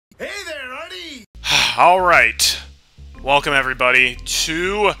Ready! Alright. Welcome, everybody,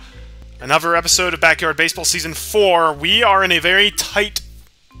 to another episode of Backyard Baseball Season 4. We are in a very tight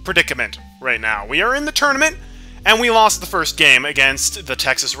predicament right now. We are in the tournament, and we lost the first game against the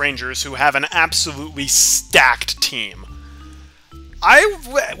Texas Rangers, who have an absolutely stacked team.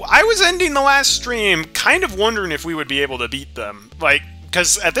 I was ending the last stream kind of wondering if we would be able to beat them.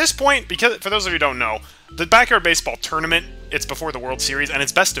 Because at this point, because for those of you who don't know, the Backyard Baseball Tournament, it's before the World Series, and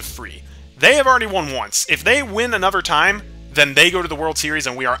it's best of 3. They have already won once. If they win another time, then they go to the World Series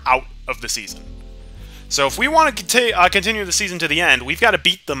and we are out of the season. So if we want to continue the season to the end, we've got to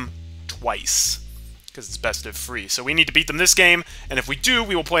beat them twice. Because it's best of 3. So we need to beat them this game, and if we do,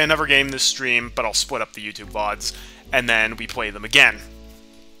 we will play another game this stream, but I'll split up the YouTube VODs, and then we play them again.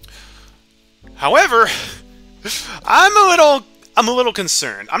 However, I'm a little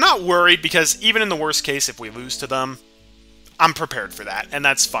concerned. I'm not worried because even in the worst case, if we lose to them, I'm prepared for that, and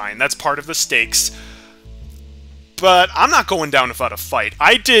that's fine. That's part of the stakes. But I'm not going down without a fight.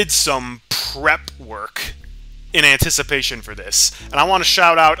 I did some prep work in anticipation for this, and I want to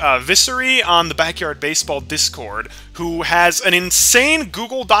shout out Visery on the Backyard Baseball Discord, who has an insane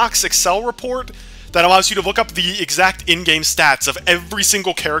Google Docs Excel report that allows you to look up the exact in-game stats of every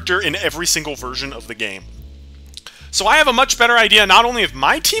single character in every single version of the game. So I have a much better idea not only of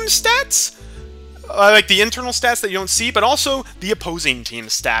my team's stats, like the internal stats that you don't see, but also the opposing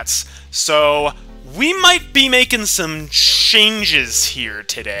team's stats. So we might be making some changes here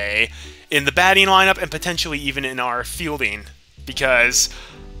today in the batting lineup and potentially even in our fielding, because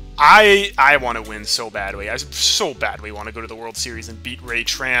I want to win so badly. I so badly want to go to the World Series and beat Ray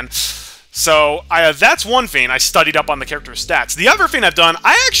Tran. So that's one thing. I studied up on the character stats. The other thing I've done,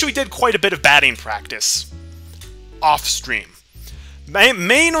 I actually did quite a bit of batting practice off stream.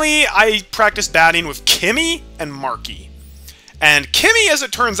 Mainly, I practiced batting with Kimmy and Marky. And Kimmy, as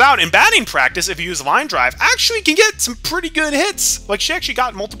it turns out, in batting practice, if you use line drive, actually can get some pretty good hits. Like, she actually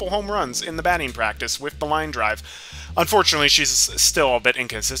got multiple home runs in the batting practice with the line drive. Unfortunately, she's still a bit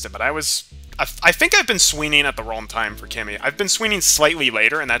inconsistent, but I think I've been swinging at the wrong time for Kimmy. I've been swinging slightly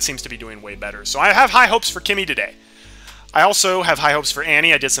later, and that seems to be doing way better. So I have high hopes for Kimmy today. I also have high hopes for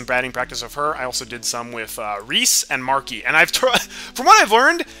Annie. I did some batting practice with her. I also did some with Reese and Marky. And from what I've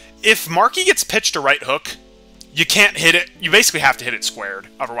learned, if Marky gets pitched a right hook, you can't hit it. You basically have to hit it squared.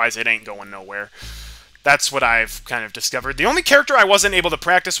 Otherwise, it ain't going nowhere. That's what I've kind of discovered. The only character I wasn't able to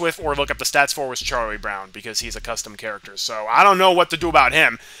practice with or look up the stats for was Charlie Brown, because he's a custom character. So I don't know what to do about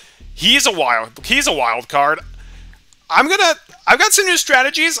him. He's a wild card. I've got some new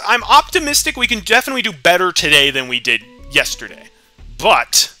strategies. I'm optimistic we can definitely do better today than we did yesterday.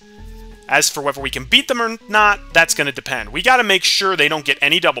 But as for whether we can beat them or not, that's going to depend. We got to make sure they don't get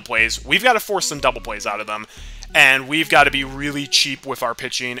any double plays. We've got to force some double plays out of them. And we've got to be really cheap with our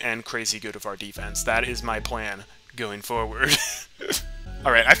pitching and crazy good with our defense. That is my plan going forward.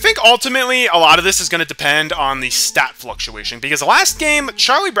 Alright, I think ultimately a lot of this is going to depend on the stat fluctuation, because the last game,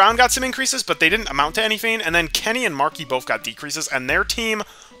 Charlie Brown got some increases, but they didn't amount to anything, and then Kenny and Marky both got decreases, and their team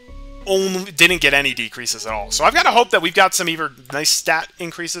only didn't get any decreases at all. So I've got to hope that we've got some either nice stat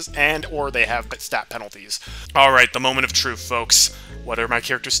increases or they have stat penalties. Alright, the moment of truth, folks. What are my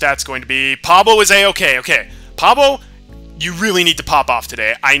character stats going to be? Pablo is A-okay. Okay, Pablo, you really need to pop off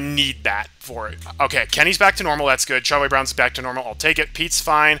today. I need that for it. Okay, Kenny's back to normal. That's good. Charlie Brown's back to normal. I'll take it. Pete's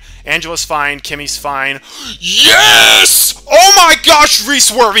fine. Angela's fine. Kimmy's fine. Yes! Oh my gosh,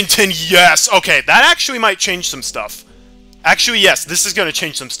 Reese Worthington, yes! Okay, that actually might change some stuff. Actually, yes, this is going to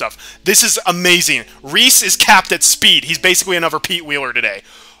change some stuff. This is amazing. Reese is capped at speed. He's basically another Pete Wheeler today.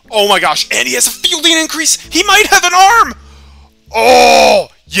 Oh my gosh, and he has a fielding increase. He might have an arm! Oh,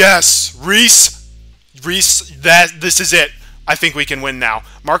 yes, Reese, this is it. I think we can win now.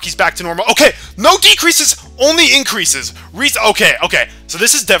 Marky's back to normal. Okay, no decreases, only increases. Reese, okay. So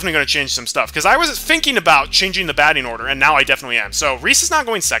this is definitely going to change some stuff, because I was thinking about changing the batting order, and now I definitely am. So Reese is not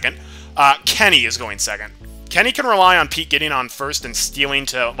going second. Kenny is going second. Kenny can rely on Pete getting on first and stealing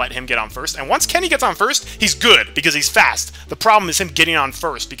to let him get on first. And once Kenny gets on first, he's good, because he's fast. The problem is him getting on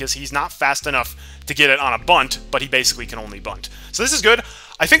first, because he's not fast enough to get it on a bunt, but he basically can only bunt. So this is good.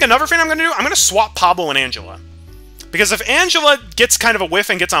 I think another thing I'm going to do, I'm going to swap Pablo and Angela. Because if Angela gets kind of a whiff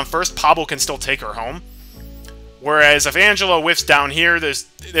and gets on first, Pablo can still take her home. Whereas if Angela whiffs down here,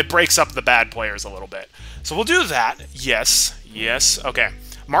 it breaks up the bad players a little bit. So we'll do that. Yes. Okay.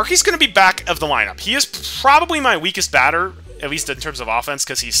 Marky's going to be back of the lineup. He is probably my weakest batter, at least in terms of offense,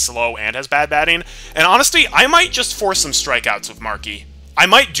 because he's slow and has bad batting. And honestly, I might just force some strikeouts with Marky. I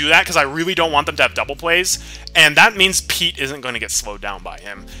might do that because I really don't want them to have double plays, and that means Pete isn't going to get slowed down by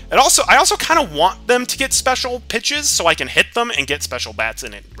him. I also kind of want them to get special pitches so I can hit them and get special bats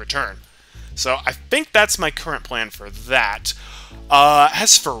in return. So I think that's my current plan for that.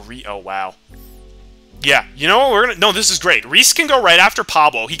 As for oh wow. Yeah, you know what, we're gonna... No, this is great. Reese can go right after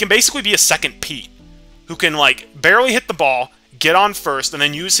Pablo. He can basically be a second Pete, who can, like, barely hit the ball, get on first, and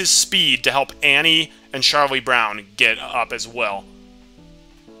then use his speed to help Annie and Charlie Brown get up as well.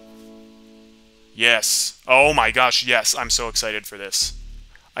 Yes. Oh my gosh, yes. I'm so excited for this.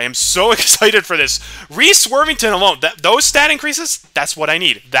 I am so excited for this. Reese Worthington alone, those stat increases, that's what I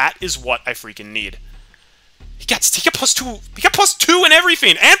need. That is what I freaking need. He got +2. He got +2 in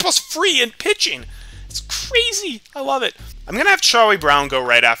everything, and +3 in pitching. It's crazy. I love it. I'm going to have Charlie Brown go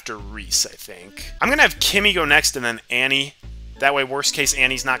right after Reese, I think. I'm going to have Kimmy go next and then Annie. That way, worst case,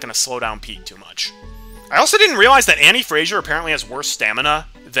 Annie's not going to slow down Pete too much. I also didn't realize that Annie Frazier apparently has worse stamina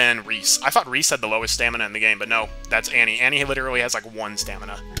than Reese. I thought Reese had the lowest stamina in the game, but no, that's Annie. Annie literally has like 1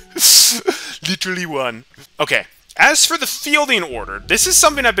 stamina. Literally 1. Okay. As for the fielding order, this is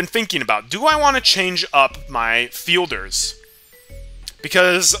something I've been thinking about. Do I want to change up my fielders?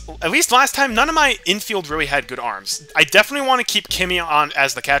 Because, at least last time, none of my infield really had good arms. I definitely want to keep Kimmy on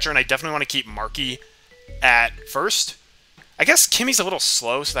as the catcher, and I definitely want to keep Marky at first. I guess Kimmy's a little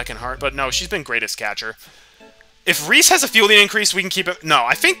slow, so that can hurt, but no, she's been great as catcher. If Reese has a fielding increase, we can keep it... No,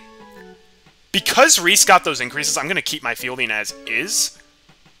 I think because Reese got those increases, I'm going to keep my fielding as is.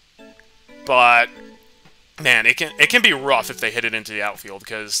 But, man, it can be rough if they hit it into the outfield,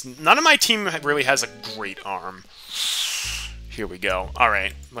 because none of my team really has a great arm. Here we go.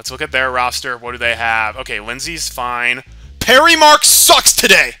 Alright, let's look at their roster. What do they have? Okay, Lindsay's fine. Perry Mark sucks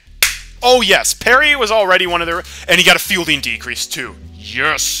today! Oh, yes. Perry was already one of their... And he got a fielding decrease, too.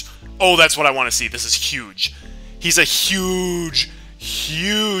 Yes! Oh, that's what I want to see. This is huge. He's a huge,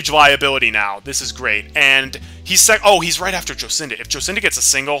 huge liability now. This is great. And he's... Oh, he's right after Jocinda. If Jocinda gets a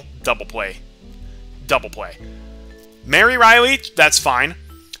single, double play. Double play. Mary Riley, that's fine.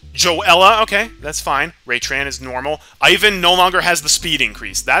 Joella, okay, that's fine. Ray Tran is normal. Ivan no longer has the speed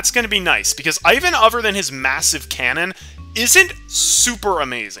increase. That's going to be nice, because Ivan, other than his massive cannon, isn't super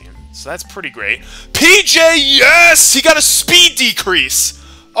amazing. So that's pretty great. PJ, yes! He got a speed decrease!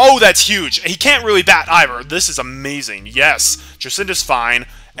 Oh, that's huge. He can't really bat either. This is amazing. Yes. Jacinda's fine.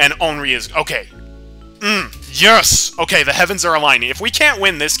 And Henri is... Okay. Yes! Okay, the heavens are aligning. If we can't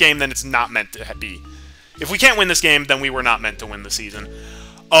win this game, then it's not meant to be. If we can't win this game, then we were not meant to win the season.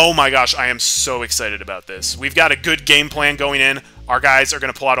 Oh my gosh, I am so excited about this. We've got a good game plan going in. Our guys are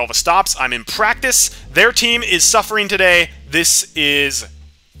going to pull out all the stops. I'm in practice. Their team is suffering today. This is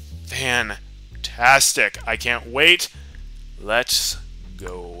fantastic. I can't wait. Let's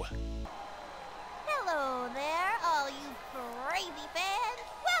go. Hello there, all you crazy fans.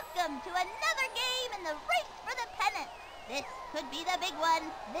 Welcome to another game in the race for the pennant. This could be the big one.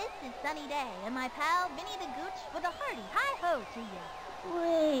 This is Sunny Day, and my pal Vinny the Gooch with a hearty hi-ho to you.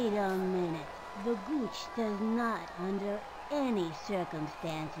 Wait a minute. The Gooch does not, under any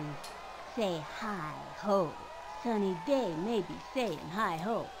circumstances, say hi-ho. Sunny Day may be saying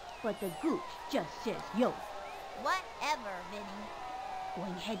hi-ho, but the Gooch just says yo. Whatever, Vinny.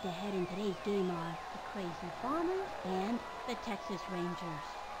 Going head-to-head in today's game are the Crazy Bombers and the Texas Rangers.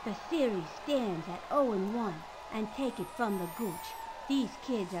 The series stands at 0-1, and take it from the Gooch, these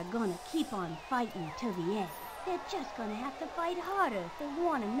kids are gonna keep on fighting till the end. They're just gonna have to fight harder if they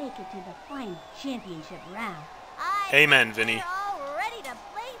want to make it to the final championship round. Amen, Vinny. We're all ready to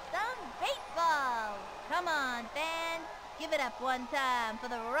play some baseball. Come on, fans. Give it up one time for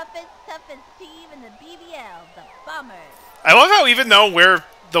the roughest, toughest team in the BBL, the Bombers. I love how even though we're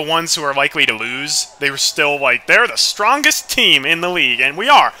the ones who are likely to lose, they were still like, they're the strongest team in the league, and we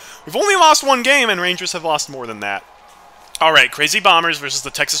are. We've only lost 1 game, and Rangers have lost more than that. Alright, Crazy Bombers versus the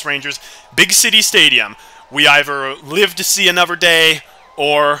Texas Rangers, Big City Stadium. We either live to see another day,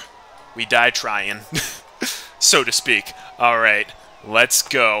 or we die trying, so to speak. Alright, let's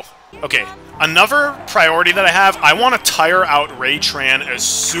go. Okay, another priority that I have, I want to tire out Ray Tran as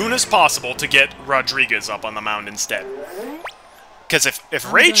soon as possible to get Rodriguez up on the mound instead. Because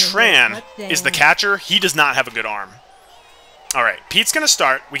if Ray Tran is the catcher, he does not have a good arm. Alright, Pete's going to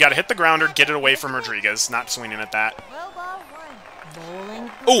start. We got to hit the grounder, get it away from Rodriguez, not swinging at that.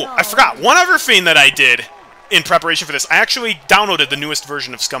 Oh, I forgot. One other thing that I did in preparation for this, I actually downloaded the newest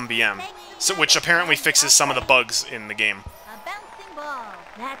version of ScumVM, which apparently fixes some of the bugs in the game. A bouncing ball.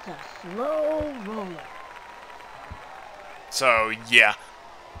 That's a slow roller. So, yeah.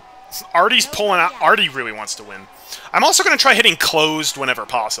 Artie's pulling out. Artie really wants to win. I'm also going to try hitting closed whenever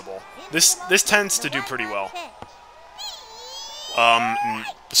possible. This tends to do pretty well.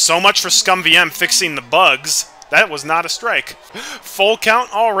 So much for ScumVM fixing the bugs. That was not a strike. Full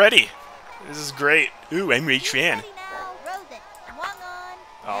count already. This is great. Ooh, I'm Ray Tran.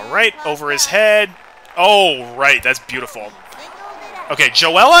 Alright, over his head. Oh, right, that's beautiful. Singled it out. Okay,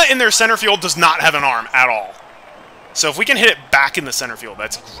 Joella in their center field does not have an arm at all. So if we can hit it back in the center field,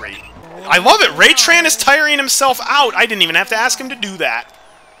 that's great. I love it! Ray Tran is tiring himself out! I didn't even have to ask him to do that.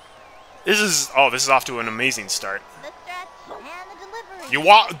 This is off to an amazing start. The stretch and the delivery. You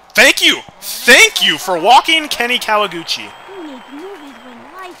walk. Thank you! Thank you for walking Kenny Kawaguchi. Who needs movies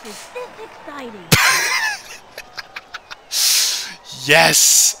when life is this exciting?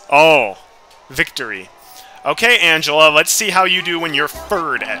 Yes! Oh, victory. Okay, Angela, let's see how you do when you're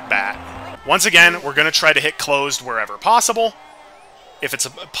third at bat. Once again, we're going to try to hit closed wherever possible. If it's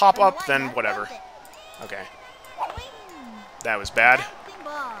a pop-up, then whatever. Okay. That was bad. Bouncing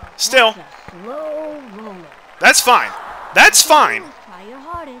ball. Still, That's a slow roller. that's fine. That's fine. Try your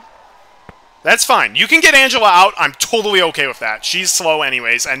hardest. That's fine. You can get Angela out. I'm totally okay with that. She's slow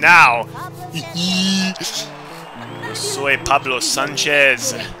anyways. And now... Pablo Sanchez. Yo soy Pablo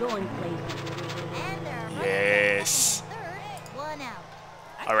Sanchez. Going places. And they're running Yes. third. One out.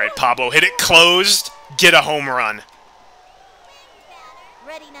 Alright, Pablo, hit it closed. Get a home run.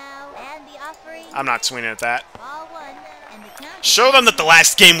 Ready now. And the offering. I'm not swinging at that. Ball one. And the count is Show them that the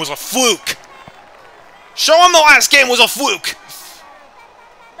last game was a fluke. Show them the last game was a fluke.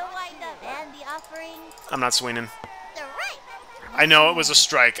 the windup. And the offering. I'm not swinging. The right. I know it was a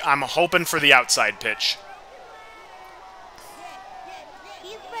strike. I'm hoping for the outside pitch.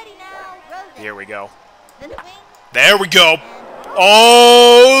 He's ready now. Rosen. Here we go. The swing. There we go.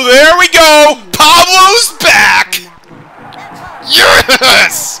 Oh, there we go. Pablo's back.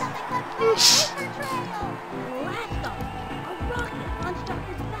 Yes. Blast off. A rocket on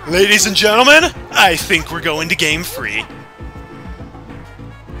Stocker's back. Ladies and gentlemen, I think we're going to game 3.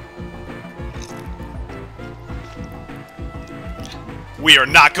 We are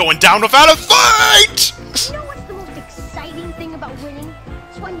not going down without a fight! You know what's the most exciting thing about winning?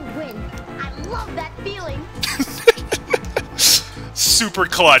 It's when you win. I love that feeling. Super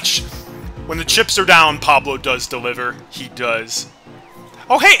clutch. When the chips are down, Pablo does deliver. He does.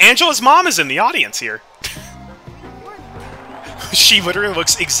 Oh, hey, Angela's mom is in the audience here. She literally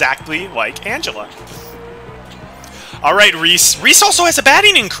looks exactly like Angela. Alright, Reese. Reese also has a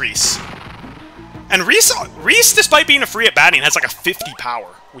batting increase. And Reese, despite being a free at batting, has like a 50 power,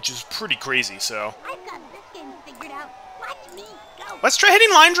 which is pretty crazy, so... I've got this game figured out. Watch me go. Let's try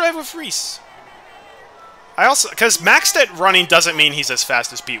hitting line drive with Reese. I also... Because maxed at running doesn't mean he's as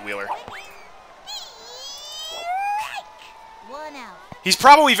fast as Pete Wheeler. One out. He's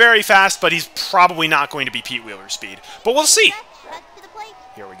probably very fast, but he's probably not going to be Pete Wheeler's speed. But we'll see. Cut to the plate.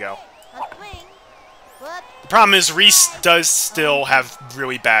 Here we go. A swing. Whoop. The problem is Reese does still have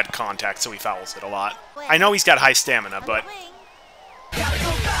really bad contact, so he fouls it a lot. I know he's got high stamina, On the but... wing.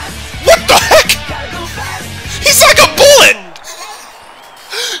 What the heck?! He's like a bullet!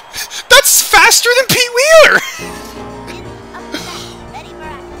 That's faster than Pete Wheeler! It's up set. Ready for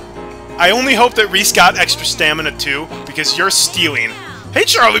action. I only hope that Reese got extra stamina too, because you're stealing. Hey,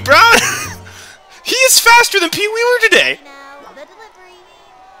 Charlie Brown! He is faster than Pete Wheeler today! Now, the delivery.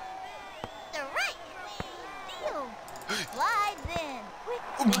 The right. Field. Slides in. Quick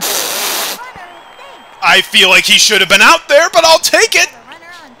swing. Runner is safe. I feel like he should have been out there, but I'll take it! The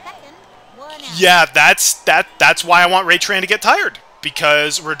runner on second. One out. Yeah, that's why I want Ray Tran to get tired.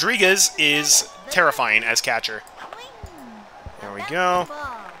 Because Rodriguez is terrifying as catcher. Swing. There we go.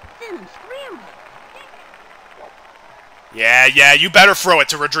 Ball. Then I'm scrambling. Yeah, you better throw it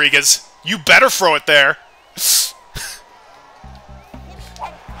to Rodriguez. You better throw it there.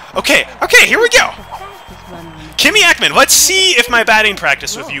 Okay, here we go. Fastest runner in the Kimmy Ekman, let's see if my batting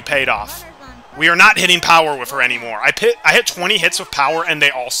practice with you paid off. Runners on We are not hitting power with her anymore. I hit 20 hits with power, and they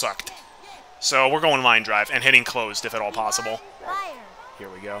all sucked. So we're going line drive and hitting closed if at all possible. fire. Here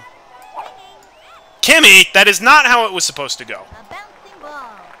we go. Kimmy, that is not how it was supposed to go. A bouncing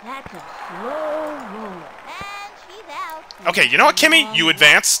ball. That's a slow roller. And she's out. Okay, you know what, Kimmy? You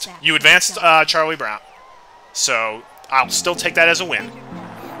advanced. You advanced Charlie Brown. So I'll still take that as a win. Ready for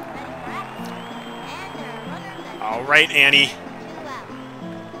action. And there are runners at All right, Annie. 2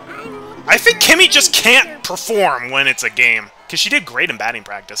 out. I think Kimmy just can't perform when it's a game. Because she did great in batting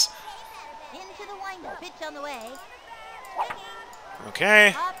practice. Into the windup. Pitch on the way.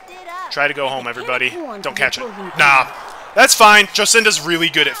 Okay. Popped it up. Try to go home, everybody. Don't catch it. Nah. That's fine. Jocinda's really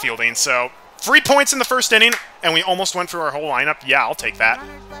good at fielding, so... 3 points in the first inning, and we almost went through our whole lineup. Yeah, I'll take that.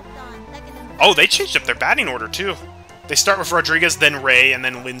 Runners left on second and Oh, they changed up their batting order, too. They start with Rodriguez, then Ray, and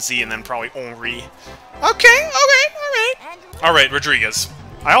then Lindsay, and then probably Henri. Okay, alright. And Alright, Rodriguez.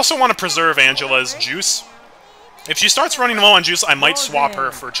 I also want to preserve Angela's juice. If she starts running low on juice, I might swap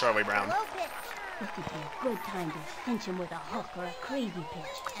her for Charlie Brown. low pitch. This would be a good time to pinch him with a hook or a crazy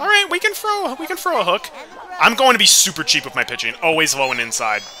pitch. All right, we can throw a hook. I'm going to be super cheap with my pitching, always low and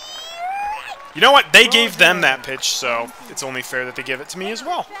inside. You know what? They gave them that pitch, so it's only fair that they give it to me as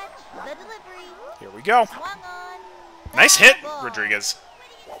well. Here we go. Nice hit, Rodriguez.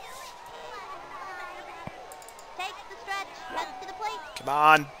 Come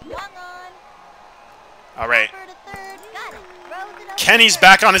on. All right. Kenny's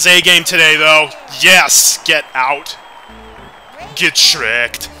back on his A game today, though. Yes, get out. Get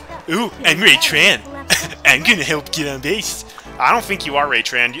shreked. Ooh, I'm Ray Tran. I'm gonna help get on base. I don't think you are Ray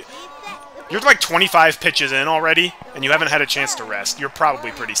Tran. You're like 25 pitches in already, and you haven't had a chance to rest. You're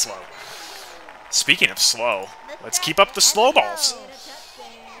probably pretty slow. Speaking of slow, let's keep up the slow balls.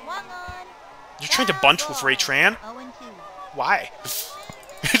 You're trying to bunt with Ray Tran? Why?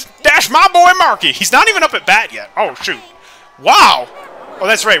 Dash my boy Marky! He's not even up at bat yet. Oh, shoot. Wow! Oh,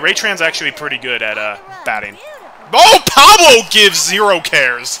 that's right. Ray Tran's actually pretty good at batting. Oh, Pablo gives 0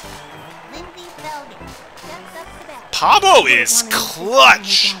 cares. Pablo is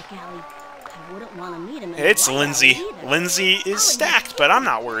clutch. It's Lindsay. Lindsay is stacked, but I'm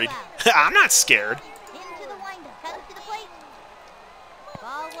not worried. I'm not scared.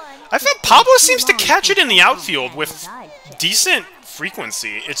 I thought Pablo seems to catch it in the outfield with decent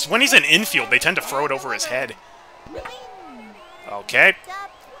frequency. It's when he's in infield, they tend to throw it over his head. Okay.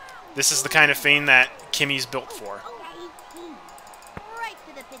 This is the kind of thing that Kimmy's built for.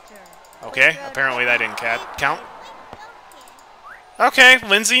 Okay, apparently that didn't count. Okay,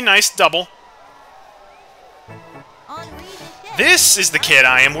 Lindsay, nice double. This is the kid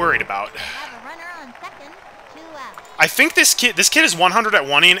I am worried about. I think this kid is 100 at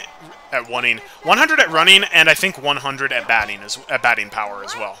running, 100 at running, and I think 100 at batting power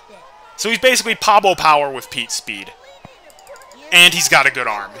as well. So he's basically Pablo power with Pete speed, and he's got a good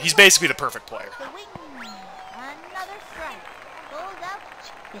arm. He's basically the perfect player.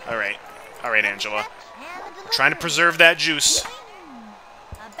 All right, Angela. We're trying to preserve that juice.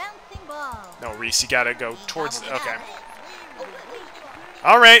 No, Reese, you gotta go towards. Okay.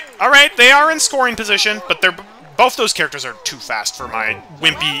 All right. They are in scoring position, but both those characters are too fast for my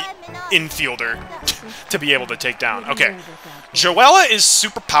wimpy infielder to be able to take down. Okay. Joella is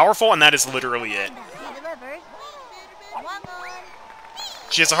super powerful, and that is literally it.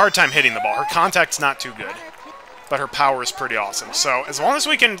 She has a hard time hitting the ball. Her contact's not too good, but her power is pretty awesome. So as long as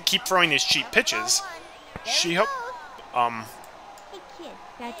we can keep throwing these cheap pitches, she hope.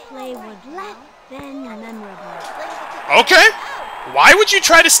 That play was less than memorable. Okay. Why would you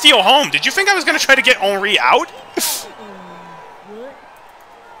try to steal home? Did you think I was going to try to get Henri out?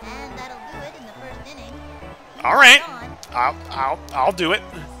 All right. I'll do it.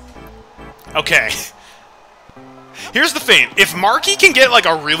 Okay. Here's the thing. If Marky can get like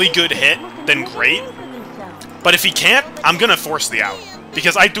a really good hit, then great. But if he can't, I'm going to force the out.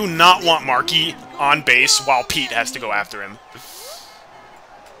 Because I do not want Marky on base while Pete has to go after him.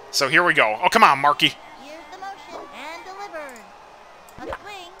 So here we go. Oh, come on, Marky.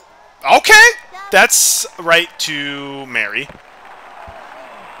 Okay! That's right to Mary.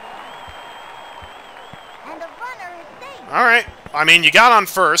 Alright. I mean, you got on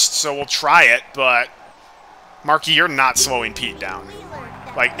first, so we'll try it, but... Marky, you're not slowing Pete down.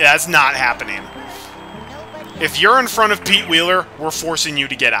 Like, that's not happening. If you're in front of Pete Wheeler, we're forcing you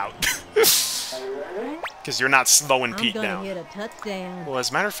to get out. Because you're not slowing Pete down. Well,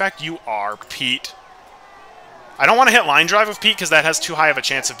 as a matter of fact, you are, Pete. I don't want to hit line drive with Pete because that has too high of a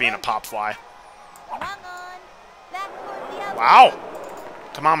chance of being a pop fly. Wow.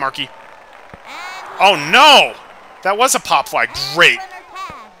 Come on, Marky. Oh, no! That was a pop fly. Great.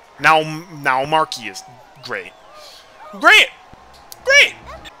 Now Marky is great. Great! Great!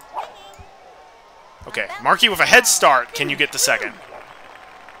 Okay, Marky with a head start. Can you get the second?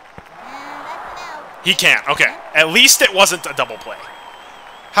 He can't. Okay. At least it wasn't a double play.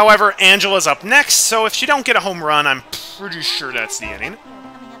 However, Angela's up next, so if she don't get a home run, I'm pretty sure that's the inning.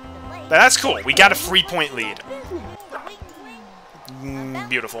 That's cool. We got a 3-point lead.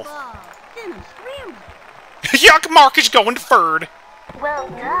 Beautiful. Yuck, Mark is going to third. Well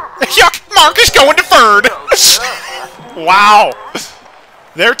done. Yuck, Mark is going to third. Wow.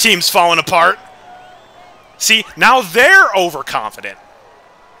 Their team's falling apart. See, now they're overconfident.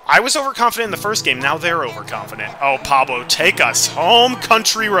 I was overconfident in the first game, now they're overconfident. Oh, Pablo, take us home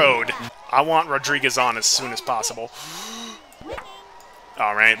country road. I want Rodriguez on as soon as possible.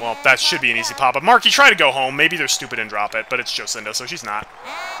 Alright, well, that should be an easy pop-up. Marky, try to go home. Maybe they're stupid and drop it, but it's Jocinda, so she's not.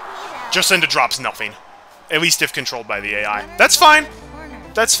 Jocinda drops nothing. At least if controlled by the AI. That's fine.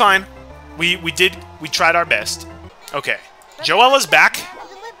 That's fine. We tried our best. Okay. Joella's back.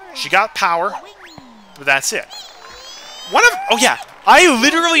 She got power, but that's it. Oh yeah, I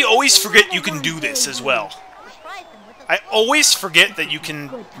literally always forget you can do this as well. Surprise them with a I always forget that you can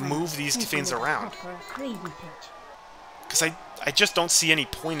Good timing. move these Sneaky things little around. cut for a crazy pitch. Because I just don't see any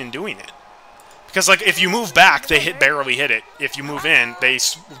point in doing it. Because, like, if you move back, they barely hit it. If you move in, they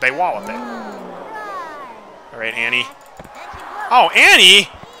wallop it. Alright, Annie. Oh, Annie!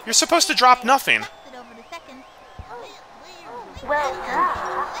 You're supposed to drop nothing. Well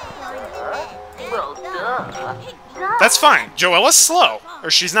That's fine. Joella's slow.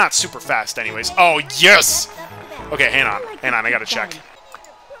 Or she's not super fast anyways. Oh, yes! Okay, hang on. Hang on, I gotta check.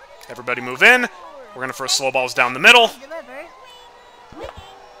 Everybody move in. We're gonna throw slow balls down the middle.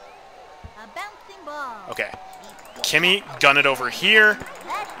 Okay. Kimmy, gun it over here.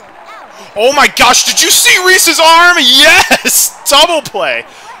 Oh my gosh, did you see Reese's arm? Yes! Double play.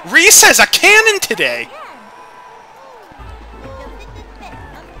 Reese has a cannon today.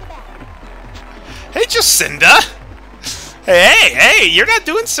 Hey, Jacinda. Hey, you're not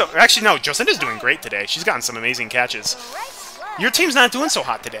doing so... Actually, no, Jacinda's doing great today. She's gotten some amazing catches. Your team's not doing so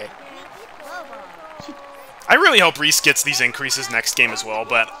hot today. I really hope Reese gets these increases next game as well,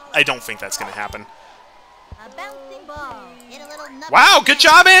 but I don't think that's going to happen. Wow, good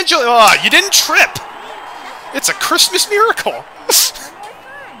job, Angela! Oh, you didn't trip! It's a Christmas miracle!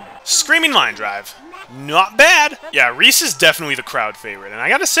 Screaming line drive. Not bad! Yeah, Reese is definitely the crowd favorite, and I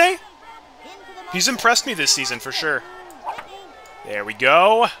gotta say, he's impressed me this season for sure. There we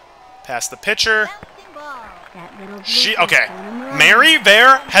go. Past the pitcher. Okay, Mary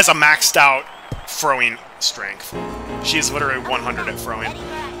there has a maxed out throwing strength. She is literally 100 at throwing.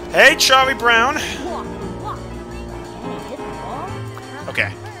 Hey, Charlie Brown!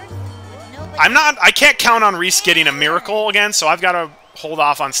 Okay. I can't count on Reese getting a miracle again, so I've got to hold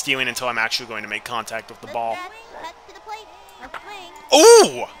off on stealing until I'm actually going to make contact with the ball.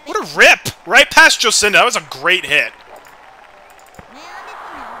 Ooh! What a rip! Right past Jocinda. That was a great hit.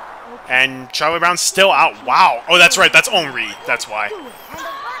 And Charlie Brown's still out. Wow. Oh, that's right. That's Henri. That's why.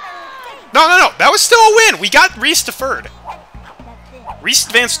 No. That was still a win. We got Reese to third. Reese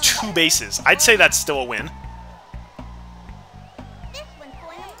advanced 2 bases. I'd say that's still a win.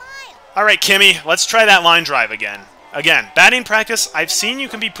 Alright, Kimmy, let's try that line drive again. Again, batting practice, I've seen you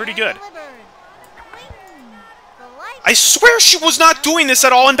can be pretty good. I swear she was not doing this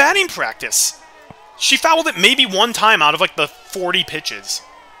at all in batting practice. She fouled it maybe 1 time out of like the 40 pitches.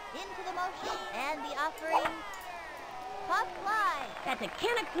 That's a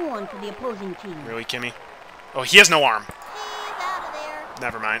can of corn for the opposing team. Really, Kimmy? Oh, he has no arm.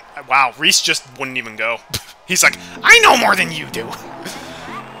 Never mind. Wow, Reese just wouldn't even go. He's like, I know more than you do.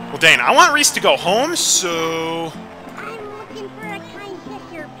 Well, Dane, I want Reese to go home, so...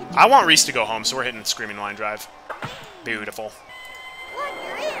 I want Reese to go home, so we're hitting Screaming Line Drive. Beautiful.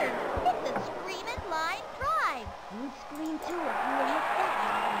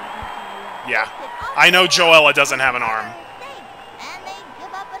 Yeah. I know Joella doesn't have an arm.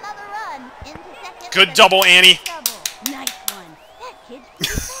 Good double, Annie. Nice one. That kid's pretty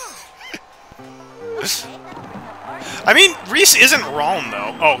fast. I mean, Reese isn't wrong,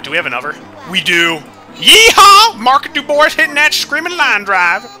 though. Oh, do we have another? We do. Yeehaw! Mark DuBois hitting that Screaming Line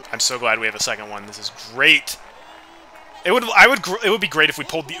Drive. I'm so glad we have a second one. This is great. It would be great if we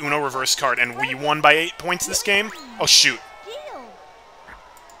pulled the Uno reverse card and we won by 8 points this game. Oh, shoot.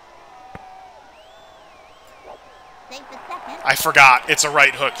 I forgot. It's a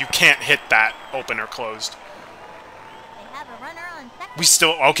right hook. You can't hit that open or closed. We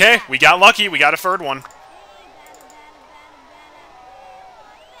still... Okay, we got lucky. We got a third one.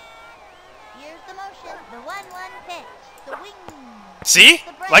 See?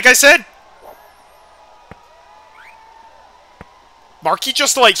 Like I said. Marky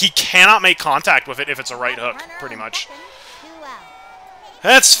just, like, he cannot make contact with it if it's a right hook, pretty much.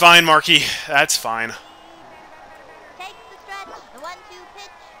 That's fine, Marky. That's fine.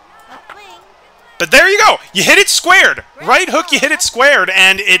 But there you go! You hit it squared! Right hook, you hit it squared,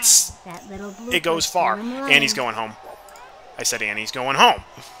 and it goes far. Annie's going home. I said Annie's going home.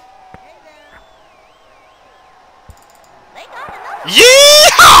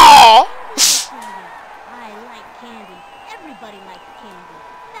 Yeehaw!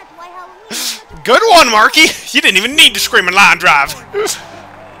 Good one, Marky! You didn't even need to Screaming Line Drive.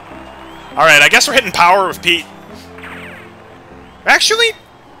 Alright, I guess we're hitting power with Pete. Actually,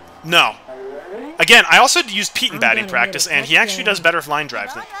 no. Again, I also used Pete in batting practice, and he actually does better with line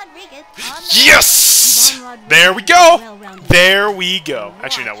drives than... Yes! There we go! There we go.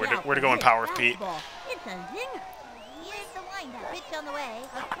 Actually, no, we're to go in power with Pete.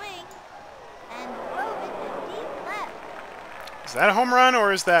 Is that a home run,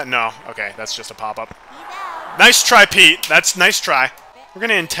 or is that... No. Okay, that's just a pop-up. Nice try, Pete. That's nice try. We're going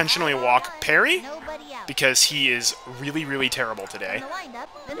to intentionally walk Perry Nobody out. because he is really, really terrible today. On the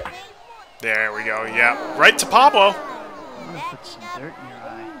windup, the swing. There we go. Yeah, right to Pablo. Put some dirt in your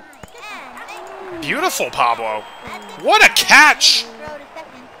eye. And Beautiful, Pablo. What a catch! throw to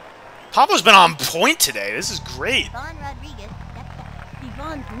second. Pablo's been on point today. This is great. Vaughn Rodriguez steps up.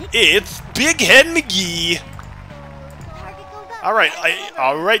 Yvonne's nick. It's Big Head McGee. Target goes up. All right,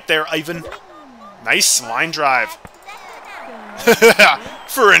 all right there, Ivan. Nice line drive.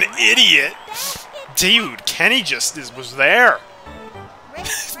 For an idiot. Dude, Kenny just was there.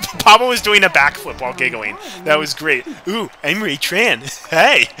 Pablo was doing a backflip while giggling. That was great. Ooh, I'm Ray Tran.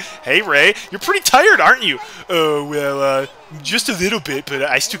 Hey. Hey, Ray. You're pretty tired, aren't you? Oh, well, just a little bit, but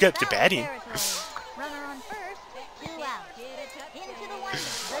I still got the batting. Runner on first, 2 out. Into the windup,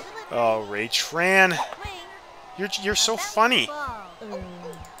 the delivery. Oh, Ray Tran. Swing. You're so funny. Ball. And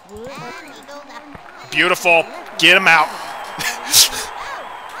he goes up. Beautiful. Get him out.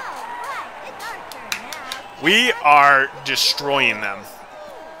 We are destroying them.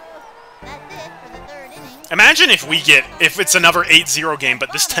 That's it for the third inning. Imagine if it's another 8-0 game,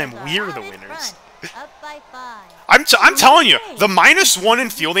 but this time we're the winners. Up by 5. I'm telling you, the -1 in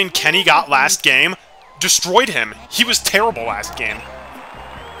fielding Kenny got last game destroyed him. He was terrible last game.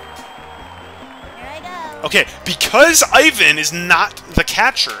 Here I go. Okay, because Ivan is not the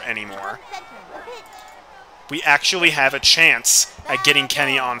catcher anymore, Center, the pitch. we actually have a chance at getting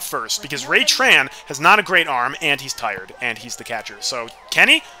Kenny on first, because Ray Tran has not a great arm, and he's tired, and he's the catcher. So,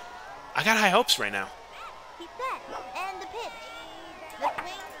 Kenny, I got high hopes right now. He's set. And the pitch. The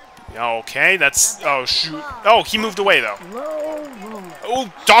swing. Okay, that's... Oh, shoot. Oh, he moved away, though. Low roller.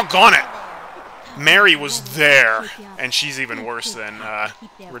 Oh, doggone it! Mary was there, and she's even worse than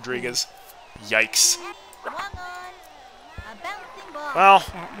Rodriguez. Yikes. Swung on. A bouncing ball. Well,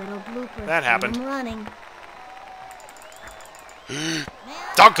 That little blooper. That happened. I'm running.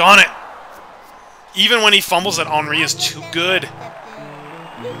 doggone it! Even when he fumbles it, Henri is too good.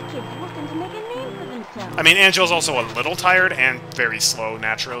 This kid's looking to make a name for themselves. I mean, Angel's also a little tired and very slow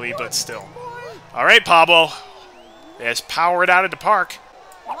naturally, but still. Alright, Pablo. Let's power it out of the park.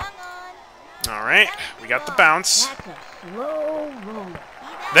 Swung on. Alright, we got the bounce. That's a slow roller.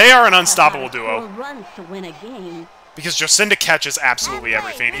 They are an unstoppable Four duo, runs to win a game. because Jocinda catches absolutely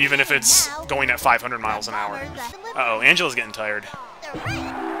everything, even if it's going at 500 miles an hour. Uh-oh, Angela's getting tired. The right.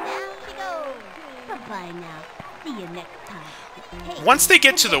 Down she goes. Bye-bye now. See you next time. Hey, Once they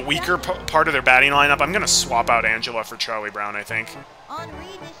get to the weaker part of their batting lineup, I'm going to swap out Angela for Charlie Brown, I think. Henri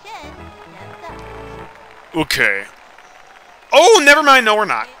Deschênes steps up. Okay. Oh, never mind. No, we're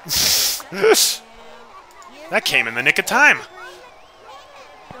not. That came in the nick of time.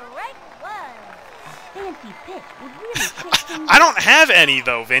 Strike one. fancy pitch would really take things. I don't have any,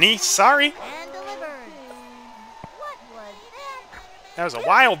 though, Vinny. Sorry. And delivered. What was that? That was a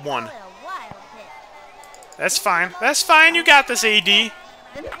wild one. What a wild pitch. That's fine. That's fine. You got this, AD. The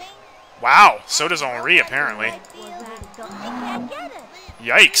swing. Wow. So does Henri, apparently. Right field. They can't get it.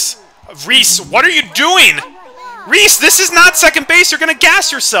 Yikes. Reese, what are you doing? Reese, this is not second base. You're going to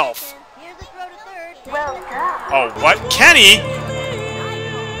gas yourself. Here's a throw to third. Well done. Oh, what? Kenny? Quick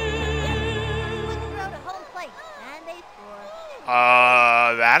throw to home plate. And they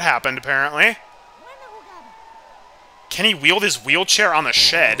score. That happened, apparently. Kenny wheeled his wheelchair on the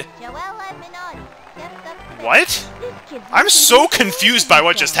shed. Joella Minotti steps up to bat. What? This kid's I'm looking so to confused by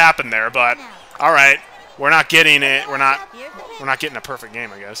what just happened there, but all right, we're not getting it. We're not Here's the pitch. getting a perfect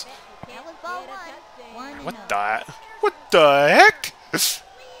game, I guess. That was ball one. What the heck? From the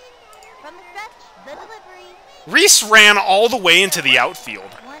stretch, the delivery. Reese ran all the way into the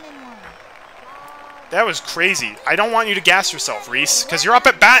outfield. 1-1. That was crazy. I don't want you to gas yourself, Reese, because you're up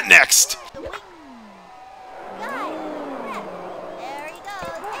at bat next. The wing. There he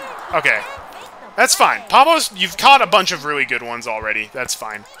goes. Okay, that's fine. Pablo's, you've caught a bunch of really good ones already. That's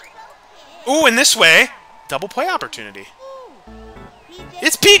fine. Ooh, and this way, double play opportunity.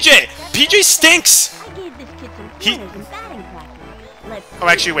 It's PJ. PJ stinks. I gave this kid some He- pointers in batting practice. Let's Oh,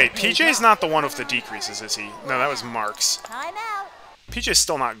 see actually, if wait. it pays PJ's off. not the one with the decreases, is he? No, that was Mark's. Time out. PJ's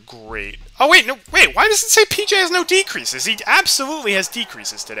still not great. Oh, wait, no, wait. Why does it say PJ has no decreases? He absolutely has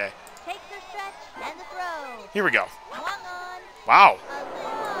decreases today. Takes the stretch and the throw. Here we go. Swung on. Wow. A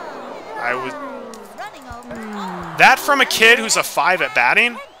little I was... running over. That from a kid who's a 5 at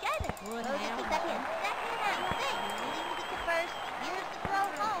batting? Get it. Goes to second. Second and safe. Leaves it to first. Here's the throw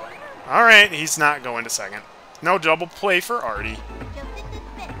home. All right, he's not going to second. No double play for Artie. Jocinda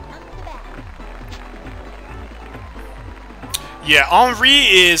Smith comes to bat. Yeah, Henri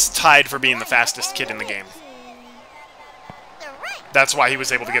is tied for being the fastest kid in the game. The right. That's why he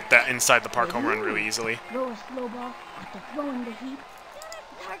was able to get that inside the park home run really easily. Throw a slow ball at the throw in the heat.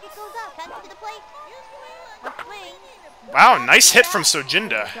 The target goes up. Cut to the plate. A swing. Wow, nice hit from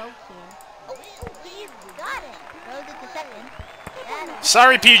Sojinda. Oh, he's got it. Throws it to second. That is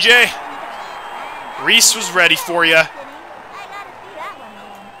Sorry, PJ. Reese was ready for you. I gotta see that one,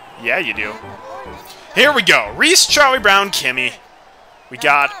 man. Yeah, you do. The fourth inning. Here we go. Reese, Charlie Brown, Kimmy. We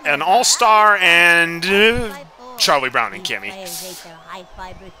got an all-star and Charlie Brown and These Kimmy. players ate their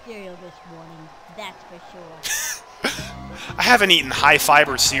high-fiber cereal this morning. That's for sure. I haven't eaten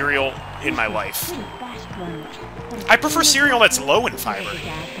high-fiber cereal in my life. Pretty fast runners. But it's I prefer still cereal that's low in a fiber, big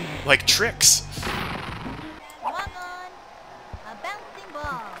ass. like Trix. Swung on. A bouncing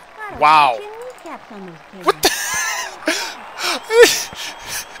ball. Gotta Wow. watch your kneecaps on those kids. What the?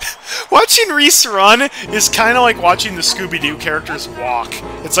 Watching Reese run is kind of like watching the Scooby-Doo characters walk.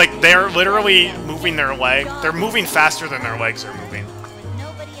 It's like they're literally moving their leg. They're moving faster than their legs are moving. With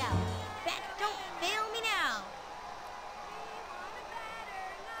nobody out. Bats don't fail me now.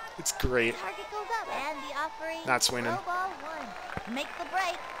 It's great. Target goes up. And the offering. Not swinging. Low ball one. Make the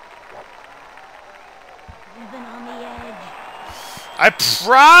break. Even on the edge.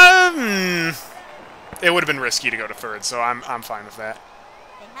 It would have been risky to go to third, so I'm fine with that.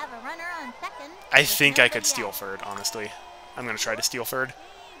 They have a runner on second. I with think I could nobody steal out. third, honestly. I'm gonna try to steal third.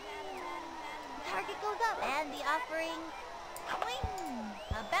 Target goes up. And the offering. Swing.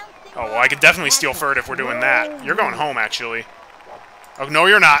 A bouncing Oh, well, I could definitely steal third if we're doing that. You're going home, actually. Oh, no,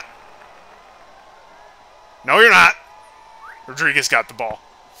 you're not. No, you're not. Rodriguez got the ball.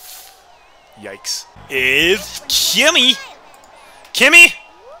 Yikes. Is Kimmy. Kimmy,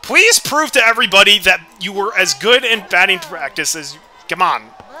 please prove to everybody that you were as good in batting practice as you... Come on. Low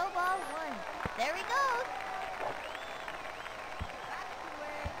ball one. There he goes.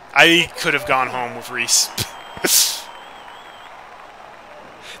 I could have gone home with Reese.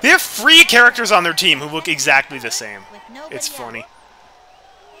 They have 3 characters on their team who look exactly the same. With nobody It's out. funny.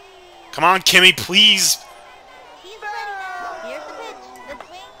 Come on, Kimmy, please. He's ready now. Here's the pitch. The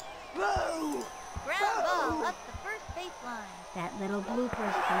swing. Ground ball up the first baseline. That little blooper's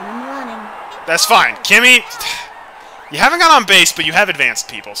got him running. That's fine. Kimmy, you haven't got on base, but you have advanced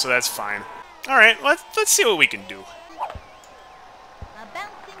people, so that's fine. All right, let's see what we can do. A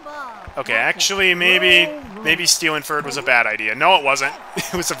bouncing ball. Okay, actually, maybe stealing third was a bad idea. No, it wasn't.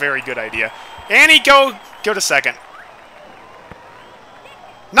 It was a very good idea. Annie, go to second.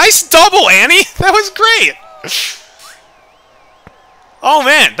 Nice double, Annie! That was great! Oh,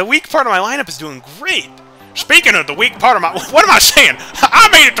 man, the weak part of my lineup is doing great. Speaking of the weak part of my... What am I saying? I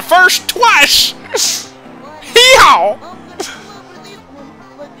made it to first twice! Yeehaw!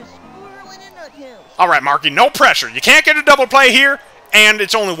 Alright, Marky, no pressure. You can't get a double play here, and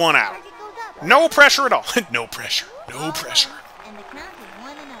it's only 1 out. Target goes up. No pressure at all. No pressure. No pressure. And the count is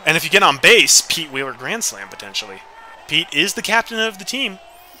 1-0. And if you get on base, Pete Wheeler grand slam, potentially. Pete is the captain of the team.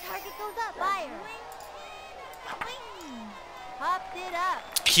 Target goes up. Fire. Swing. Popped it up.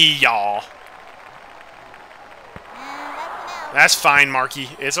 Y'all. And that's an out. That's fine, Marky.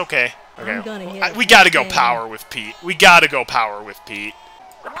 It's okay. I'm gonna Okay. hit We gotta go it. power with Pete. We gotta go power with Pete.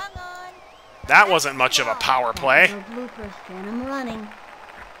 Swung on. That wasn't much of a power play. That little blooper's got him running.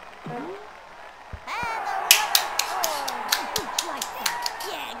 And the Just like that.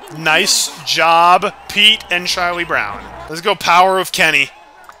 Yeah, give me Nice job, Pete and Charlie Brown. Let's go power with Kenny.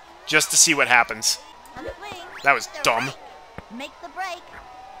 Just to see what happens. a swing. That was The dumb. right. Make the break.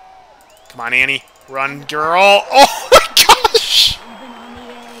 Come on, Annie. Run, girl. Oh my gosh! even on the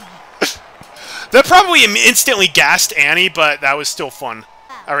edge. That probably instantly gassed Annie, but that was still fun.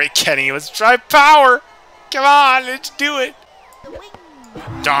 Alright, Kenny, let's try power. Come on, let's do it. The wing.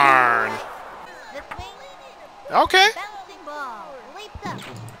 Darn. The swing. Okay. Bouncing ball. Leaps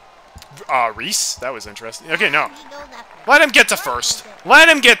up. Reese? That was interesting. Okay, no. He goes after. Let him get to first. Let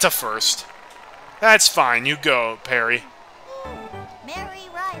him get to first. That's fine. You go, Perry. Mary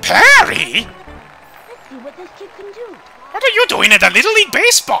Riley. Perry? Let's see what this kid can do. What are you doing at a Little League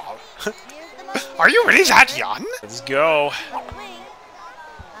Baseball? Here's the motion. Are you really that young? Let's go. A swing.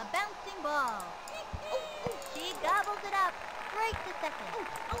 A bouncing ball. She gobbles it up. Break to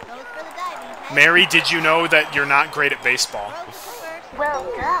second. Goes for the diving head. Mary, did you know that you're not great at baseball? Throws it to first. Well,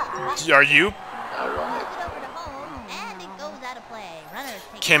 duh. Are you? Moves it over to home. And it goes out of play. Runners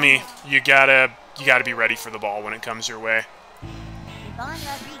take Kimmy, it. you gotta be ready for the ball when it comes your way. Yvonne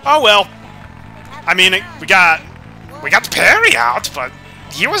Rodriguez. Oh well. They have I mean, it we got the Perry out, but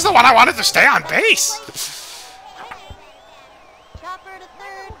he was the one I wanted to stay on base. Chopper to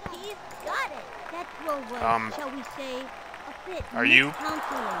third. He's got it. That throw was, shall we say, a bit Are you- miscalculated.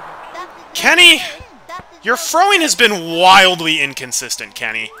 Stuffs it to Kenny! third. Your throwing has been wildly inconsistent,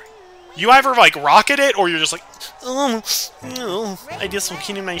 Kenny. You either, like, rocket it, or you're just like, oh, I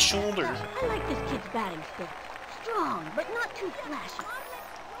dislocated my shoulder. I like this kid's batting stick. Strong, but not too flashy.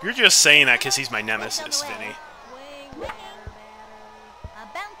 You're just saying that because he's my nemesis, Vinny. A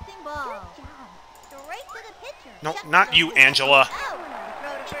bouncing ball. Straight to the pitcher. No, Just not to you, the Angela. out.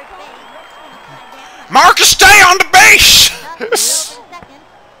 Throw to first base. Marcus, stay on the base! Toss it over to second.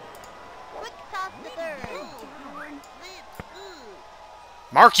 Quick toss to third.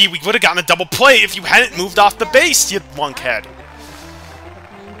 Marky, we would have gotten a double play if you hadn't moved off the base, you lunkhead. The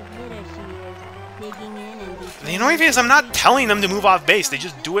kind of hitter she is. Digging in and The annoying thing is I'm not telling them to move off base, they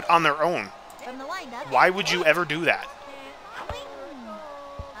just do it on their own. From the windup. Why would you ever do that? Swing.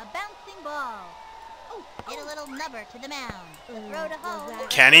 A bouncing ball. Oh, hit a little nubber to the mound. The throw to home.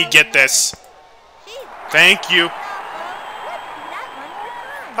 Kenny, get this. Jeez, Thank you. that one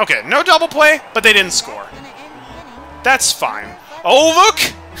more time. Okay, no double play, but they didn't score. Gonna end the inning. That's fine. Oh, look!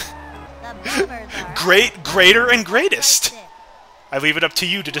 The Bombers are Greater, and greatest. six. I leave it up to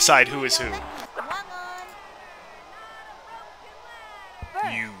you to decide who is who. Swung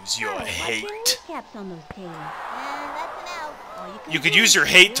on. Use your hate. Caps on those taters. And that's an out. All You could use your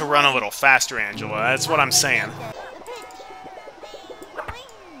hate to run a little faster, Angela. That's what I'm saying. The pitch.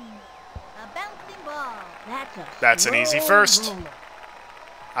 Swing. A bouncing ball. That's an easy slow first. roller.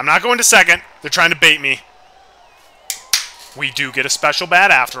 I'm not going to second. They're trying to bait me. We do get a special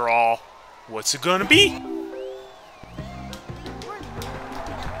bat after all. What's it gonna be?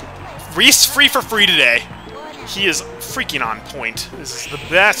 Reese free for free today. He is freaking on point. This is the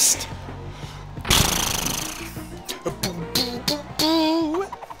best.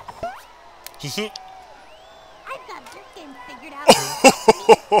 I've got this game figured out.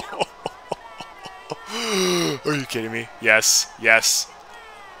 Are you kidding me? Yes, yes,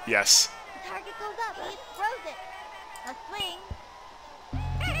 yes. The target goes up. He throws it. A swing.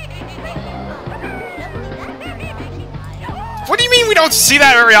 What do you mean we don't see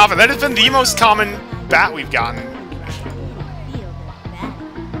that very often? That has been the most common bat we've gotten.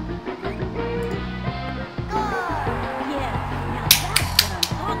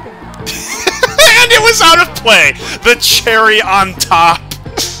 And it was out of play! The cherry on top.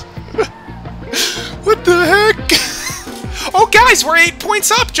 What the heck? Oh, guys, we're 8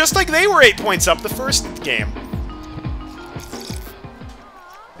 points up, just like they were 8 points up the first game.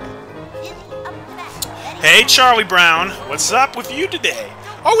 Hey, Charlie Brown. What's up with you today?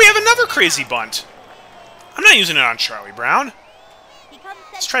 Oh, we have another crazy bunt. I'm not using it on Charlie Brown.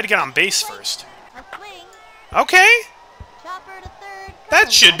 Let's try to get on base first. A swing. Okay. Chopper to third.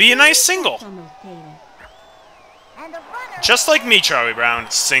 That should be a nice single. On those taters. And a runner. Just like me, Charlie Brown.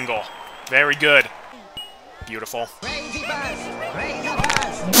 Single. Very good. Beautiful. I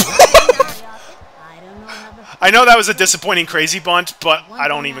don't know how the I know that was a disappointing crazy bunt, but I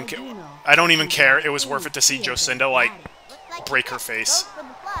don't even care. I don't even care. It was worth it to see Jocinda, like, Looks like break the her pitch face. goes for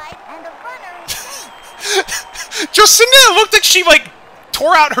the slide, and the runner is safe. Jocinda looked like she, like,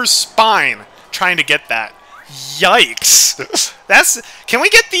 tore out her spine trying to get that. Yikes. That's... Can we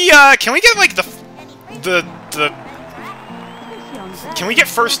get the, like, Can we get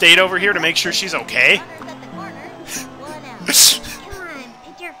first aid over here to make sure she's okay? Runners at the corner. One out. Come on,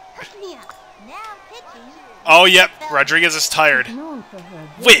 Pitcher, hook me up. Now pitching. Oh, yep. Rodriguez is tired. known for her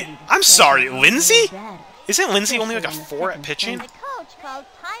Wait, ability to I'm sorry, pressure Lindsay? the batter. Isn't Lindsay only like a 4 at pitching? The coach calls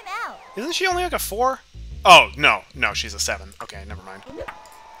timeout. Isn't she only like a 4? Oh, no. No, she's a 7. Okay, never mind.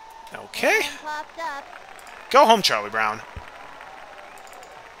 Okay. And popped up. Go home, Charlie Brown.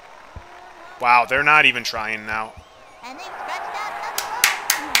 Wow, they're not even trying now. And they've stretched out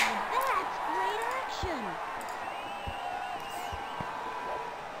another run. Now that's great action.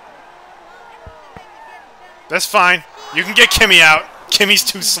 That's fine. You can get Kimmy out. Kimmy's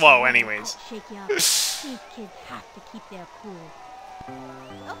too slow anyways. Shake you up. These kids have to keep their cool.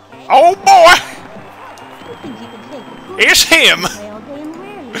 Okay. Oh, boy! Who thinks you can take a cool It's him! play all day and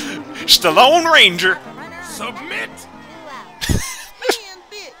rarely uses It's the Lone Ranger. The runner Submit! 2 out.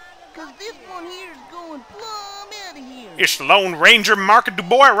 Cause this one here is going plumb out of here. It's the Lone Ranger, Mark Du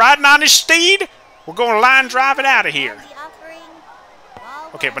Bois, riding on his steed. We're going to line drive it out of here. And the offering.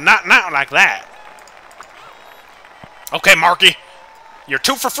 Ball Okay, one. but not like that. Okay, Marky. You're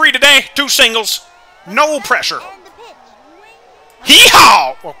 2 for free today. 2 singles. No pressure. And the pitch.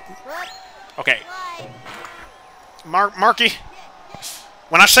 Hee-haw! Oh, Whoop. okay, Slide. Marky.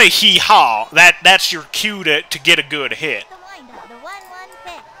 When I say hee-haw, that's your cue to get a good hit. The windup. The 1-1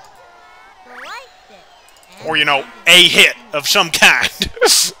 pitch. Sliced it. And Or, you know, a hit of some kind.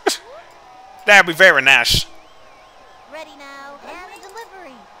 That'd be very nice. ready now. And the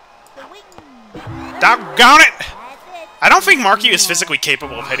delivery. The wing. Doggone it! That's it. I don't think Marky is physically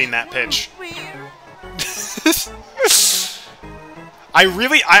capable of hitting that pitch.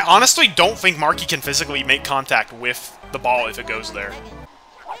 I honestly don't think Marky can physically make contact with the ball if it goes there. Second.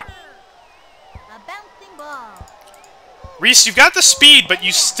 A bouncing ball. Reese, you've got the speed, but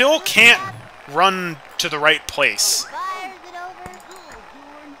you still can't run to the right place. Fires it over.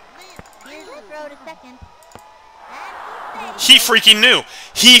 Here's the throw to second. And he's He safe. freaking knew.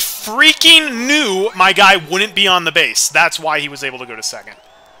 He freaking knew my guy wouldn't be on the base. That's why he was able to go to second.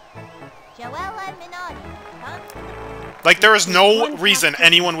 Joella Minotti. Like, there is no reason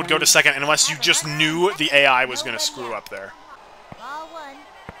anyone would go to second unless you just knew the AI was going to screw up there. Ball one.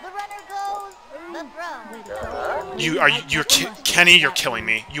 The runner goes. The throw. Kenny, you're killing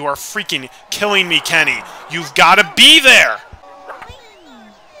me. You are freaking killing me, Kenny. You've got to be there.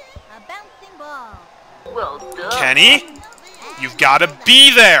 A bouncing ball. Kenny, you've got to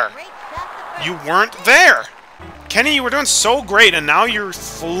be there. Great shot to You first. weren't there. Kenny, you were doing so great, and now you're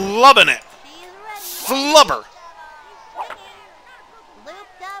flubbing it. She's ready. Flubber.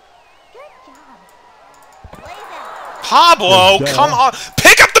 Looped up. Good job. Lays out. Pablo, Good job. come on.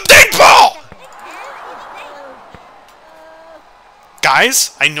 Pick up the big ball! And he's safe.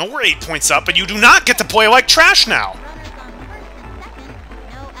 Guys, I know we're 8 points up, but you do not get to play like trash now. Runners on first and second.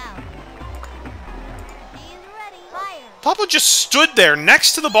 No out. She's ready. Fire. Pablo just stood there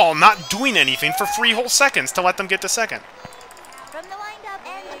next to the ball, not doing anything for 3 whole seconds to let them get to second. From the windup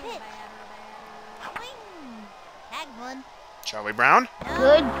and the pitch. Swing. Tagged one. Charlie Brown, No.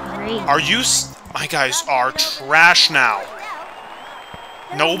 Good grief. are you... My guys are trash now.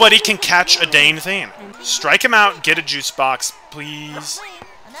 Nobody can catch a dang thing. Strike him out, get a juice box, please. Swing.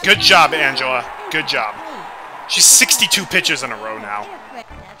 Another Good job, Angela. Good job. She's 62 pitches in a row now.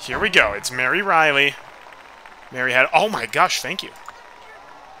 Here we go. It's Mary Riley. Mary had... Oh my gosh, thank you.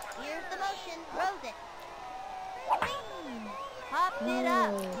 Here's the motion. Throws it. Swing. Pops it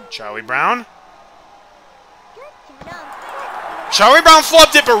up. Charlie Brown. Good job. Charlie Brown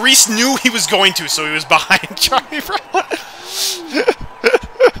flubbed it, but Reese knew he was going to, so he was behind Charlie Brown.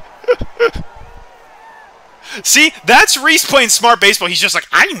 See, that's Reese playing smart baseball. He's just like,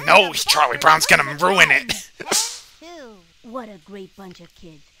 I know Charlie Brown's gonna ruin it. Two. What a great bunch of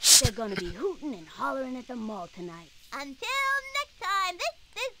kids. They're gonna be hooting and hollering at the mall tonight. Until next time, this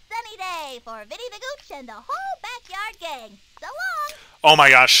is Sunny Day for Vinny the Gooch and the whole backyard gang. So long. Oh my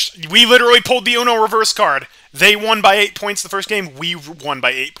gosh, we literally pulled the Uno reverse card. They won by 8 points the first game. We won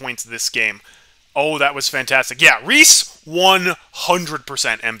by 8 points this game. Oh, that was fantastic. Yeah, Reese 100%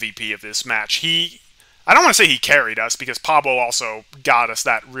 MVP of this match. I don't want to say he carried us because Pablo also got us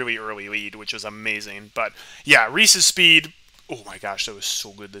that really early lead, which was amazing. But yeah, Reese's speed, oh my gosh, that was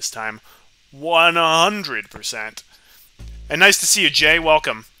so good this time. 100%. And nice to see you, Jay.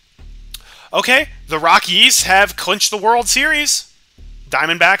 Welcome. Okay, the Rockies have clinched the World Series.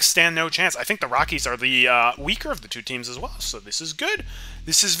 Diamondbacks stand no chance. I think the Rockies are the weaker of the two teams as well, so this is good.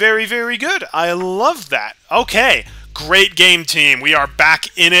 This is very, very good. I love that. Okay, great game, team. We are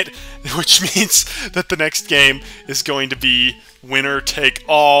back in it, which means that the next game is going to be winner take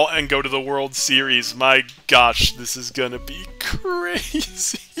all and go to the World Series. My gosh, this is going to be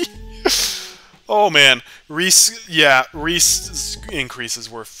crazy. Oh, man. Reese's increases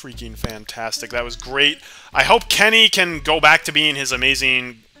were freaking fantastic. That was great. I hope Kenny can go back to being his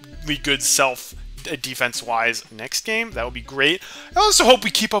amazingly good self defense-wise next game. That would be great. I also hope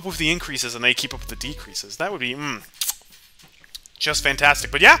we keep up with the increases and they keep up with the decreases. That would be just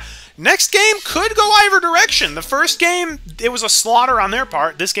fantastic. But yeah, next game could go either direction. The first game, it was a slaughter on their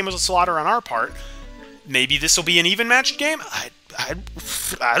part. This game was a slaughter on our part. Maybe this will be an even matched game? I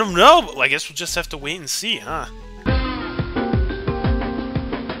don't know. I guess we'll just have to wait and see, huh?